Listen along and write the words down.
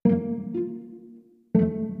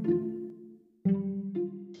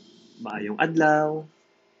Maayong adlaw.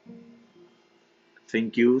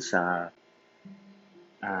 Thank you sa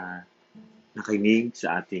ah, nakinig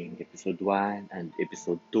sa ating episode 1 and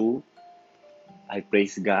episode 2. I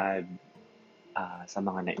praise God sa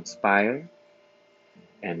mga na-inspire,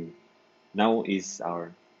 and now is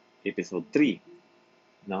our episode 3.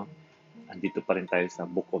 No? Andito pa rin tayo sa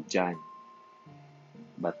Book of John.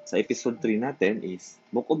 But sa episode 3 natin is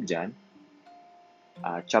Book of John,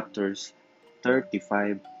 chapters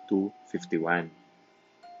 35 to 51.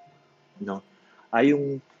 No?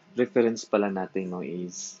 Yung reference pala natin no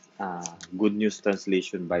is Good News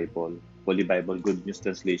Translation Bible, Holy Bible Good News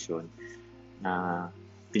Translation, na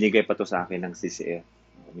binigay pa to sa akin ng CCF.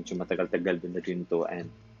 Medyo matagal-tagal din to,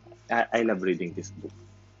 and I love reading this book.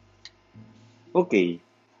 Okay,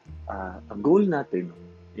 ang goal natin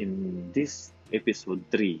in this episode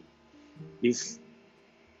 3 is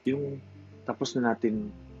yung tapos na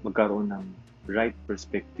natin magkaroon ng right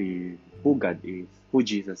perspective who God is, who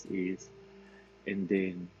Jesus is, and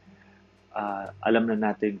then alam na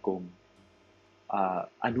natin kung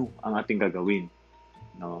ano ang ating gagawin,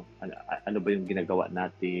 no? Ano ba yung ginagawa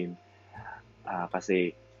natin?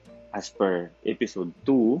 Kasi as per episode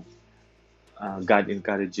 2, God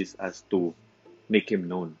encourages us to make Him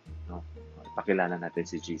known, no? Pakilala natin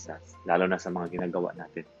si Jesus, lalo na sa mga ginagawa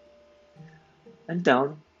natin. And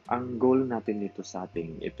now, ang goal natin dito sa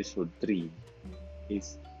ating episode 3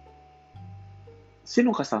 is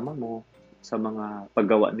sino kasama mo sa mga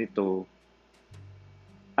paggawa nito?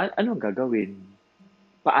 Ano gagawin?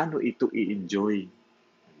 Paano ito i-enjoy?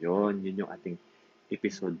 Yun yung ating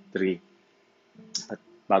episode 3. At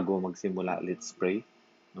bago magsimula, let's pray.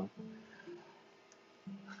 No?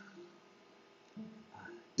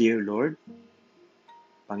 Dear Lord,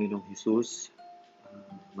 Panginoong Jesus,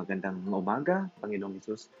 magandang umaga, Panginoong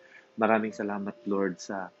Jesus. Maraming salamat, Lord,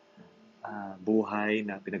 sa buhay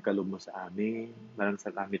na pinagkaloob mo sa amin.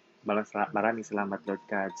 Maraming salamat, Lord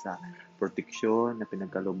God, sa proteksyon na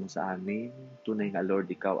pinagkaloob mo sa amin. Tunay nga, Lord,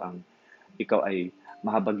 ikaw ay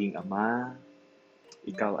mahabaging Ama,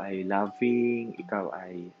 ikaw ay loving, ikaw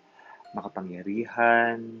ay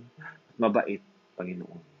makapangyarihan, at mabait,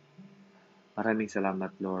 Panginoon. Maraming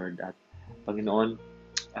salamat, Lord. At Panginoon,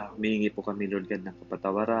 humihingi po kami, Lord God, ng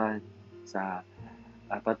kapatawaran sa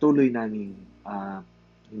patuloy naming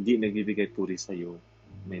hindi nagbibigay puri sa iyo.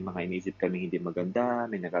 May mga inisip kami hindi maganda,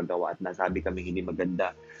 may nagagawa at nasabi kami hindi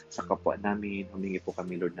maganda sa kapwa namin. Humingi po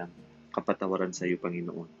kami, Lord, ng kapatawaran sa iyo,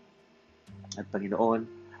 Panginoon. At Panginoon,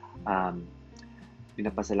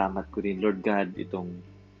 pinapasalamat ko rin, Lord God, itong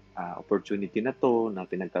opportunity na to na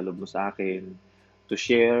pinagkaloob mo sa akin to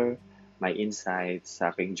share my insights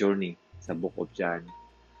sa aking journey sa Book of John.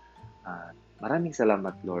 Maraming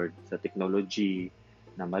salamat, Lord, sa technology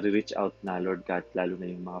na ma-reach out na, Lord God, lalo na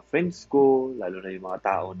yung mga friends ko, lalo na yung mga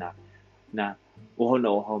tao na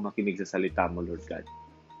uhaw makinig sa salita mo, Lord God.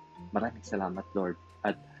 Maraming salamat, Lord.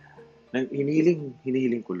 At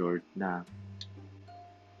hinihiling ko, Lord, na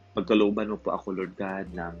pagkalooban mo po ako, Lord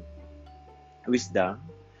God, ng wisdom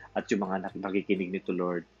at yung mga nakikinig nito,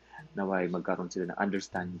 Lord, naway magkaroon sila ng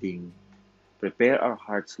understanding. Prepare our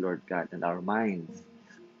hearts, Lord God, and our minds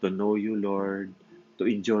to know you, Lord, to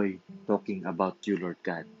enjoy talking about you, Lord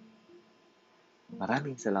God.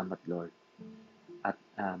 Maraming salamat, Lord. At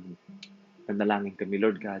panalangin kami,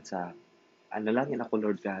 Lord God, analangin ako,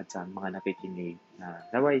 Lord God, sa mga nakikinig na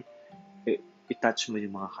naway i-touch mo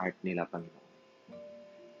yung mga heart nila, Panginoon.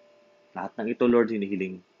 Lahat ng ito, Lord,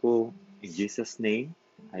 hinihiling ko in Jesus' name,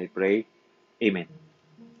 I pray. Amen.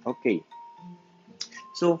 Okay.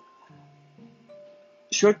 So,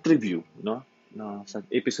 short review, no? Sa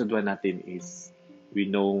episode 1 natin is we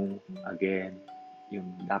know again yung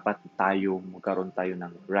dapat magkaroon tayo ng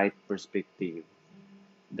right perspective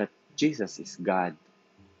that Jesus is God,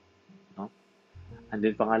 no? And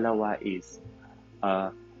then pangalawa is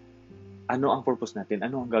ano ang purpose natin?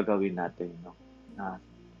 Ano ang gagawin natin, no?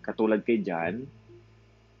 Katulad kay John,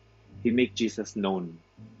 he make Jesus known,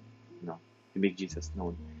 no? He make Jesus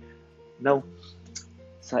known. Now,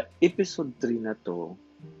 sa episode 3 na to,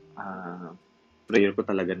 prayer ko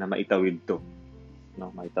talaga na maitawid to,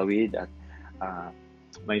 no? Maitawid at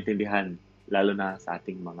maintindihan lalo na sa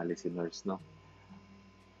ating mga listeners, no?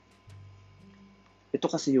 Ito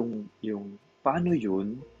kasi yung paano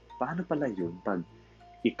pala yun pag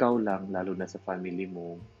ikaw lang, lalo na sa family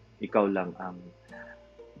mo, ikaw lang ang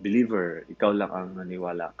believer, ikaw lang ang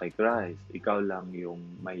naniwala kay Christ, ikaw lang yung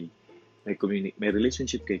may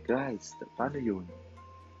relationship kay Christ. Paano yun?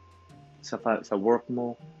 Sa work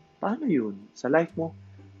mo, paano yun? Sa life mo,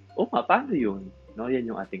 paano yun? No, yan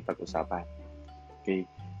yung ating pag-usapan. Okay,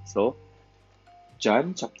 so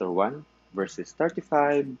John chapter 1 verses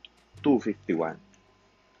 35 2:51.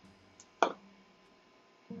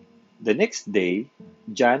 The next day,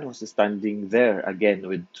 John was standing there again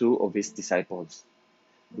with two of his disciples.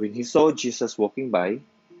 When he saw Jesus walking by,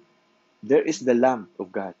 "There is the Lamb of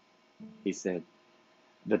God," he said.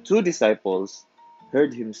 The two disciples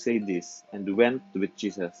heard him say this and went with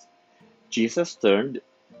Jesus. Jesus turned,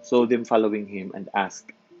 saw them following him, and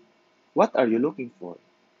asked, "What are you looking for?"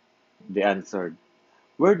 They answered,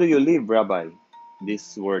 "Where do you live, Rabbi?"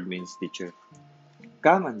 This word means teacher.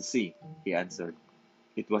 "Come and see," he answered.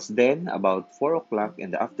 It was then about 4 o'clock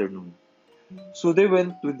in the afternoon. So they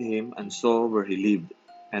went with him and saw where he lived,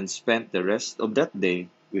 and spent the rest of that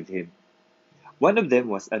day with him. One of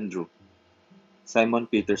them was Andrew, Simon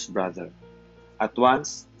Peter's brother. At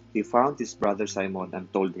once he found his brother Simon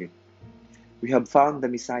and told him, "We have found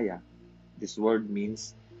the Messiah." This word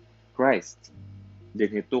means Christ.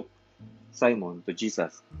 Then he took Simon to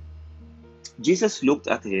Jesus. Jesus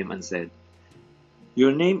looked at him and said,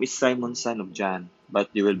 "Your name is Simon, son of John, but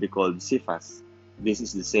you will be called Cephas." This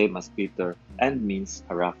is the same as Peter and means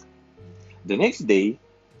a rock. The next day,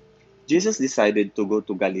 Jesus decided to go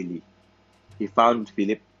to Galilee. He found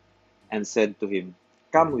Philip and said to him,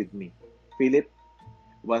 "Come with me." Philip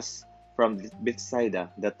was from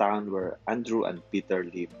Bethsaida, the town where Andrew and Peter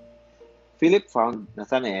lived. Philip found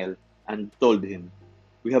Nathanael and told him,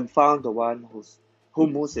 "We have found the one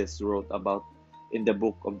whom Moses wrote about in the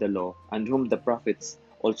book of the law, and whom the prophets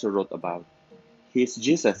also wrote about. He is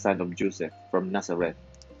Jesus, son of Joseph, from Nazareth."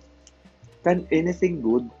 "Can anything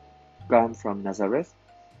good come from Nazareth?"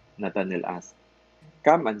 Nathanael asked.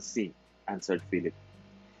 "Come and see," answered Philip.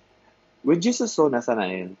 When Jesus saw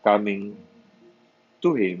Nathanael coming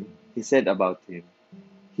to him, he said about him,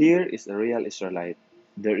 "Here is a real Israelite.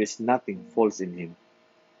 There is nothing false in him."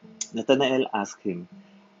 Nathanael asked him,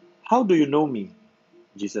 "How do you know me?"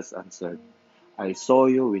 Jesus answered, "I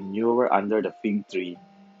saw you when you were under the fig tree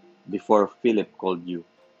before Philip called you."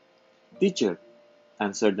 "Teacher,"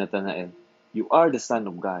 answered Nathanael, "you are the Son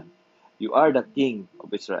of God. You are the King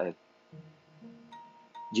of Israel."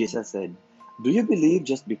 Jesus said, "Do you believe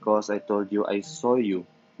just because I told you I saw you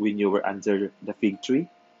when you were under the fig tree?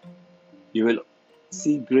 You will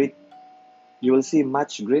see great you will see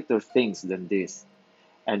much greater things than this."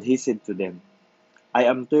 And he said to them, "I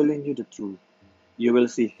am telling you the truth. You will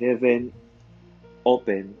see heaven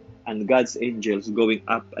open and God's angels going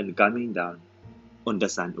up and coming down on the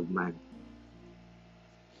Son of Man."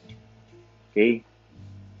 Okay?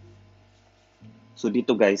 So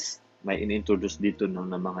dito guys, may in-introduce dito no,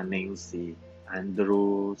 ng mga names si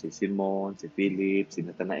Andrew, si Simon, si Philip, si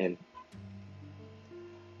Nathanael.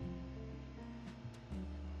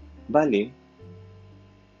 Bali,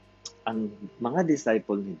 ang mga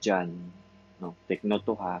disciple ni John, no, take note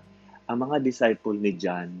to ha, ang mga disciple ni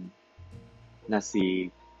John na si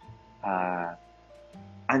ah,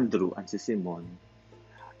 Andrew at si Simon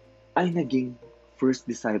ay naging first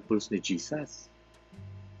disciples ni Jesus,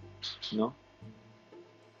 no?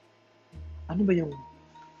 Ano ba yung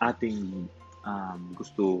ating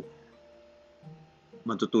gusto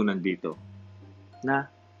matutunan dito? Na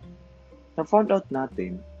na-found out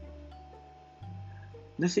natin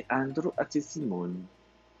na si Andrew at si Simon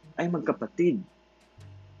ay magkapatid.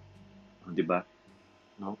 Oh, 'di ba?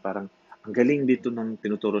 No, parang ang galing dito ng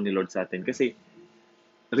tinuturo ni Lord sa atin kasi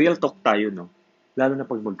real talk tayo, no? Lalo na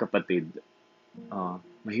pag magkapatid.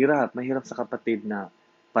 Mahirap sa kapatid na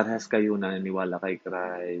parehas kayo na naniniwala kay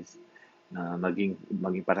Christ, na maging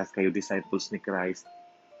parehas kayo disciples ni Christ.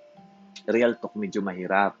 Real talk medyo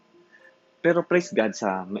mahirap. Pero praise God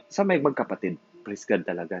sa may magkapatid. Praise God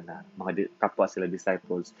talaga na kapwa sila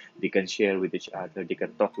disciples, they can share with each other, they can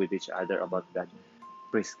talk with each other about God.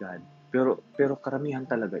 Praise God. Pero karamihan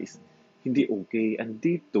talaga is hindi okay. And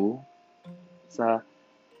dito sa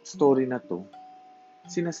story na to,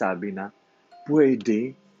 sinasabi na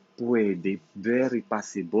pwede, very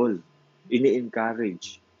possible.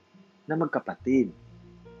 Ini-encourage na magkapatid.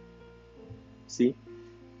 See?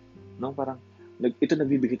 No, parang ito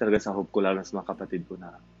nagbibigay talaga sa hope ko lalo sa mga kapatid ko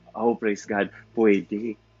na, oh, praise God,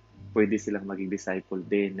 pwede silang maging disciple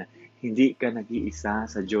din. Hindi ka nag-iisa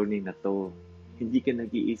sa journey na to. Hindi ka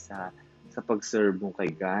nag-iisa sa pag-serve mo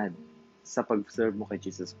kay God. Sa pag-serve mo kay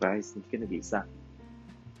Jesus Christ, hindi ka nag-iisa.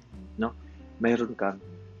 No? Mayroon kang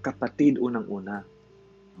kapatid unang-una.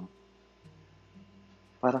 No?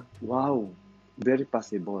 Parang, wow, very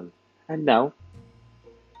possible. And now,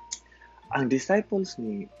 ang disciples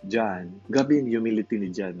ni John, grabe yung humility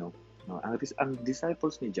ni John, no? No, ang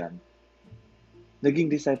disciples ni John, naging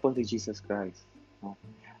disciple ni Jesus Christ. No?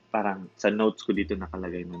 Parang sa notes ko dito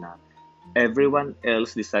nakalagay mo na everyone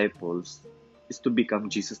else disciples is to become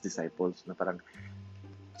Jesus disciples. Na parang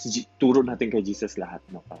Turo natin kay Jesus lahat,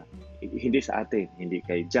 no? Parang, hindi sa atin, hindi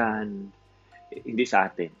kay John, hindi sa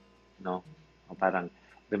atin, no? Parang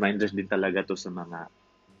reminders din talaga to sa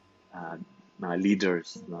ah, mga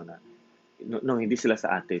leaders, no? No, hindi sila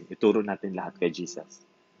sa atin. Ituro natin lahat kay Jesus,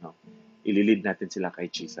 no? Ililid natin sila kay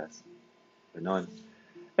Jesus. Ganon.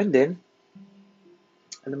 And then,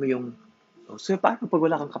 alam mo yung, so paano pag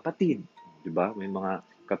wala kang kapatid? 'Di ba? May mga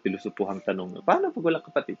kapilosopuhang tanong, paano pag walang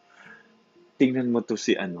kapatid? Tingnan mo 'to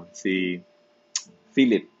si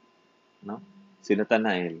Philip, no? Si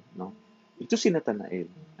Nathanael, no? Ito si Nathanael.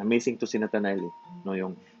 Amazing to si Nathanael, eh, no?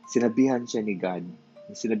 Yung sinabihan siya ni God,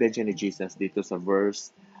 sinabihan siya ni Jesus dito sa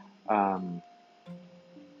verse um,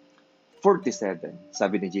 47.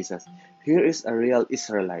 Sabi ni Jesus, "Here is a real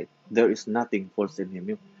Israelite. There is nothing false in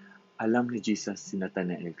him." Yung alam ni Jesus si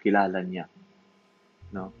Nathanael, kilala niya,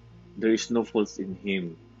 no? There is no faults in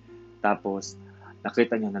him. Tapos,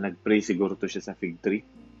 nakita niya na nag-pray siguro to siya sa fig tree,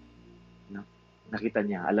 no? Nakita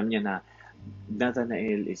niya, alam niya na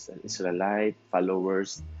Nathanael is an Israelite,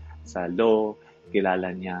 followers sa law, kilala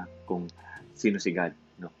niya kung sino si God,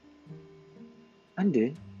 no? And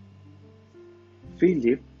then,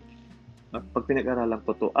 Philip, pag pinag-aralan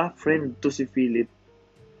ko to, friend to si Philip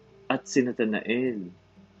at si Nathanael.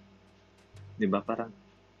 Di ba? Parang,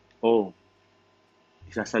 oh,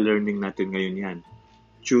 isa sa learning natin ngayon yan.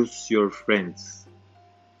 Choose your friends.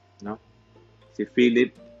 No? Si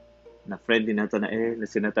Philip, na friend ni Nathanael, na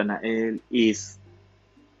si Nathanael is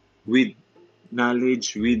with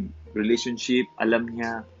knowledge, with relationship, alam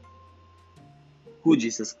niya who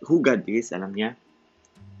God is, alam niya.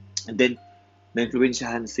 And then,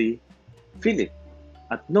 na-influensyahan si Philip.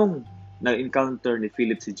 At nung na-encounter ni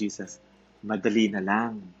Philip si Jesus, madali na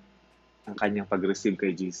lang ang kanyang pag-receive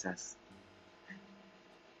kay Jesus.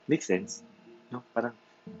 Make sense? No? Parang,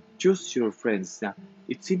 choose your friends na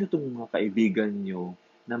sino itong mga kaibigan nyo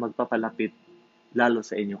na magpapalapit lalo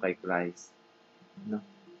sa inyo kay Christ. No?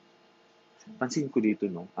 Pansin ko dito,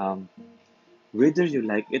 no? Whether you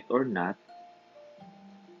like it or not,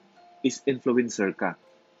 is influencer ka.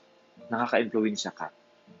 Nakaka-influensya ka.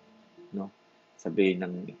 No? Sabi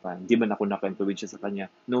ng iba, hindi man ako naka-influensya sa kanya.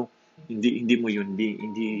 No, hindi mo yun,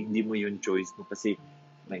 hindi mo yun choice mo kasi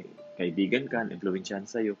may kaibigan ka, influensyahan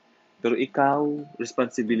sa iyo. Pero ikaw,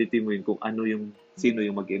 responsibility mo yun kung sino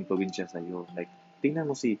yung mag-influensya sa iyo. Like, tingnan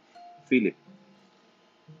mo si Philip,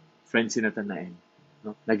 friend si Nathanael,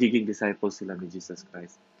 no? Nagiging disciples sila ni Jesus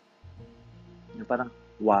Christ. Yung parang,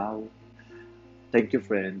 wow, thank you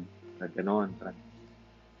friend. Ganon. Parang,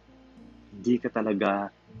 hindi ka talaga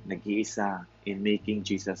nag-iisa in making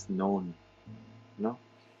Jesus known. No?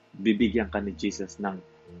 Bibigyan ka ni Jesus ng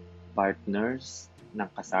partners, ng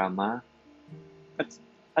kasama,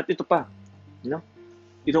 at ito pa, no?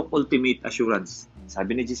 Itong ultimate assurance.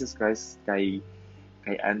 Sabi ni Jesus Christ kay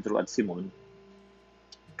Andrew at Simon,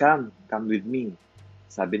 come with me.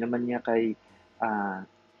 Sabi naman niya kay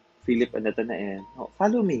Philip and Nathanael,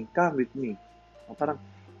 follow me, come with me. Parang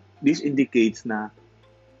this indicates na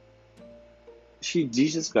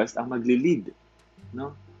Jesus Christ ang magli-lead,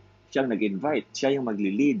 no? Siya ang nag-invite, siya yung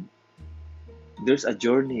magli-lead. There's a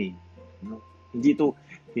journey, no? Hindi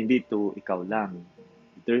to ikaw lang.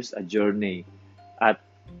 There's a journey at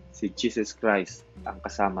si Jesus Christ ang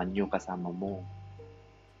kasama niyo, kasama mo.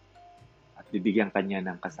 At bibigyan kanya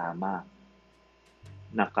ng kasama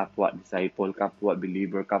na kapwa disciple, kapwa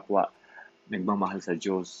believer, kapwa nagmamahal sa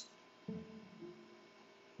Diyos.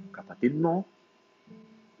 Kapatid mo,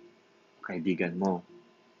 kaibigan mo.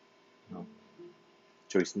 No?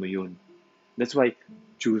 Choice mo yun. That's why,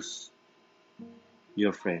 choose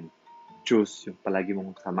your friend. Choose yung palagi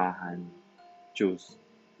mong samahan. Choose.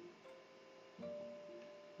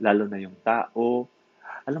 Lalo na yung tao.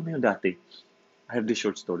 Alam mo yung dati, I have this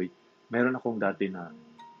short story. Meron akong dati na,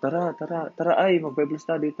 tara, mag-Bible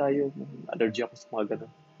study tayo. Allergy ako sa mga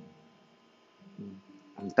ganun.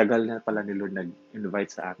 Ang tagal na pala ni Lord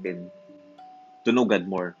nag-invite sa akin to know God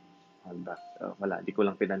more. Wala, di ko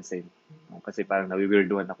lang pinansin. Kasi parang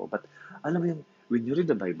nawi-weirduhan ako. But alam mo yung, when you read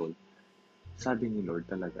the Bible, sabi ni Lord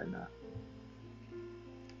talaga na,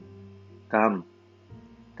 come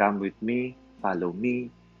with me, follow me.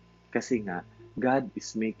 Kasi nga, God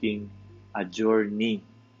is making a journey.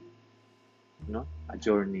 No? A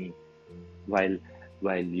journey. While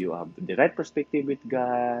you have the right perspective with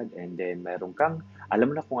God, and then meron kang, alam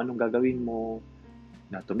mo na kung anong gagawin mo,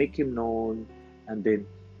 na to make Him known, and then,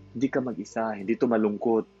 hindi ka mag-isa, hindi to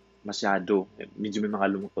malungkot masyado. Medyo may mga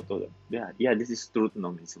lungkot to. Yeah, this is truth,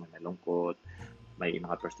 no? Medyo may malungkot, may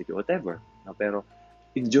mga perspective, whatever. No? Pero,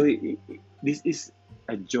 enjoy, this is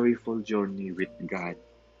a joyful journey with God.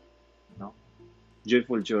 No?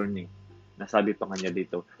 Joyful journey. Nasabi pa nga niya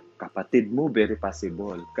dito, kapatid mo, very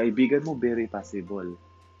possible. Kaibigan mo, very possible.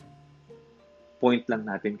 Point lang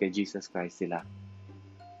natin kay Jesus Christ sila.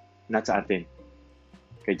 Not sa atin,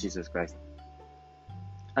 kay Jesus Christ.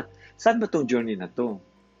 At saan ba tong journey na to?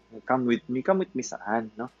 Come with me saan,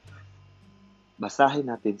 no? Basahin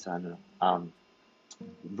natin sa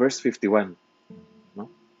verse 51, no?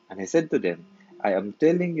 And I said to them, I am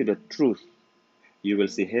telling you the truth. You will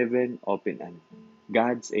see heaven open and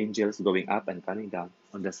God's angels going up and coming down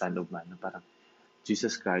on the Son of Man. No? Parang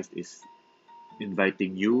Jesus Christ is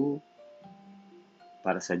inviting you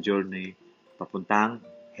para sa journey papuntang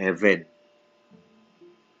heaven.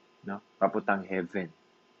 No? Papuntang heaven.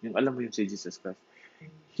 Yung alam mo yung si Jesus Christ,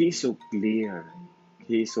 He is so clear.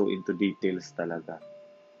 He is so into details talaga.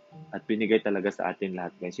 At binigay talaga sa atin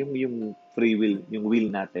lahat, guys. Yung free will, yung will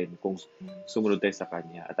natin kung sumunod tayo sa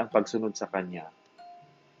Kanya. At ang pagsunod sa Kanya,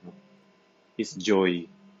 no, is joy.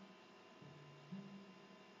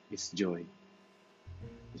 Is joy.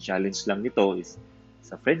 The challenge lang nito is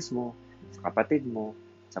sa friends mo, sa kapatid mo,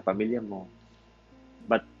 sa pamilya mo.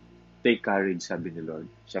 But take courage, sabi ni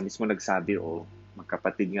Lord. Siya mismo nagsabi,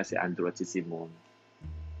 magkapatid nga si Andrew at si Simon.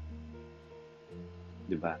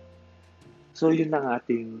 Diba? So, yun lang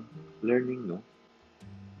ating learning, no?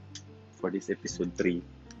 For this episode 3.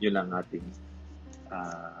 Yun lang ating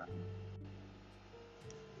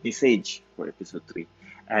message for episode 3.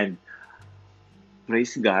 And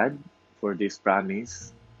praise God for this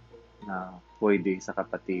promise na pwede sa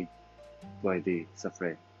kapatid, pwede sa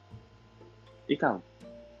friend. Ikaw,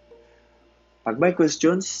 pag may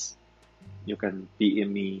questions, you can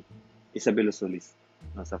PM me, Isabel Solis,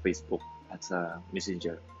 sa Facebook at sa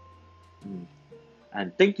Messenger.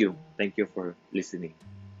 And thank you for listening.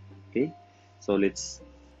 Okay? So let's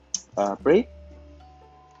pray.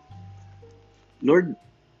 Lord,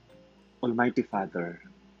 Almighty Father,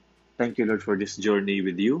 thank you, Lord, for this journey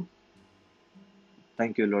with you.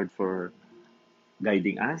 Thank you, Lord, for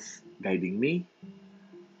guiding us, guiding me.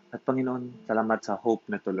 At Panginoon, salamat sa hope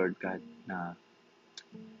na to, Lord God, na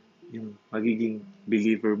yung magiging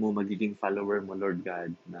believer mo, magiging follower mo, Lord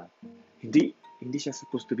God, na hindi siya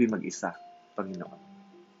supposed to be mag-isa, Panginoon.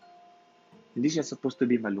 Hindi siya supposed to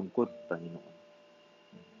be malungkot, Panginoon.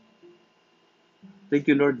 Thank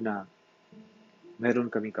you, Lord, na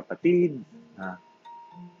mayroon kaming kapatid na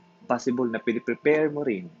possible na piniprepare mo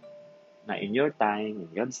rin na in your time,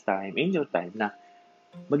 in God's time, in your time, na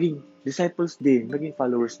maging disciples din, maging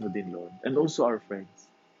followers mo din, Lord. And also our friends.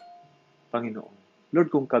 Panginoon. Lord,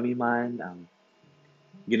 kung kami man ang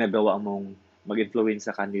ginagawa mong mag-influence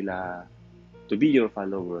sa kanila to be your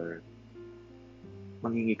follower,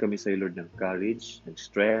 manghingi kami sa iyo, Lord, ng courage, ng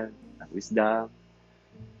strength, ng wisdom.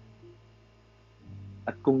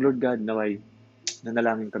 At kung, Lord God, naway,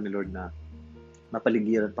 nanalangin kami, Lord, na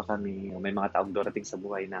mapaligiran pa kami, o may mga taong darating sa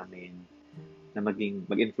buhay namin na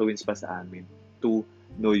mag-influence pa sa amin to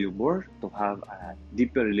know you more, to have a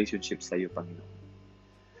deeper relationship sa iyo, Panginoon.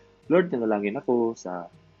 Lord, nanalangin ako sa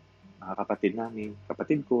mga kapatid namin,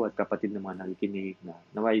 kapatid ko at kapatid ng mga nakikinig na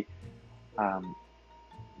naway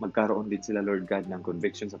magkaroon din sila, Lord God, ng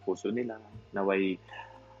conviction sa puso nila. Naway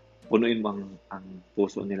punuin mo ang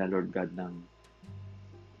puso nila, Lord God, ng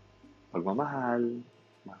pagmamahal.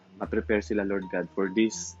 Ma-prepare sila, Lord God, for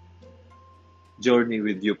this journey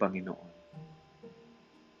with you, Panginoon.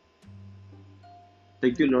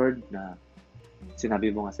 Thank you, Lord, na sinabi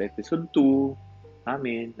mo nga sa episode 2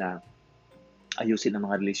 namin na ayusin ang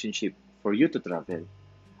mga relationship for you to travel.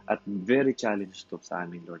 At very challenge to sa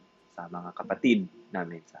amin, Lord, sa mga kapatid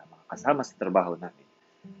namin, sa mga kasama sa trabaho namin.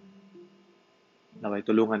 Naway,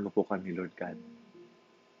 tulungan mo po kami, Lord God.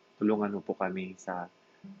 Tulungan mo po kami sa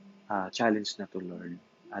challenge na to, Lord.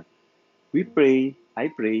 At I pray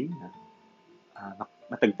na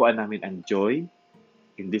matagpuan namin ang joy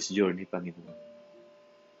in this journey, Panginoon.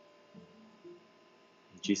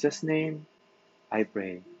 In Jesus' name, I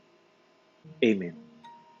pray. Amen.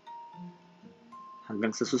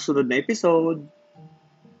 Hanggang sa susunod na episode.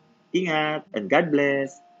 Ingat and God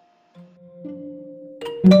bless.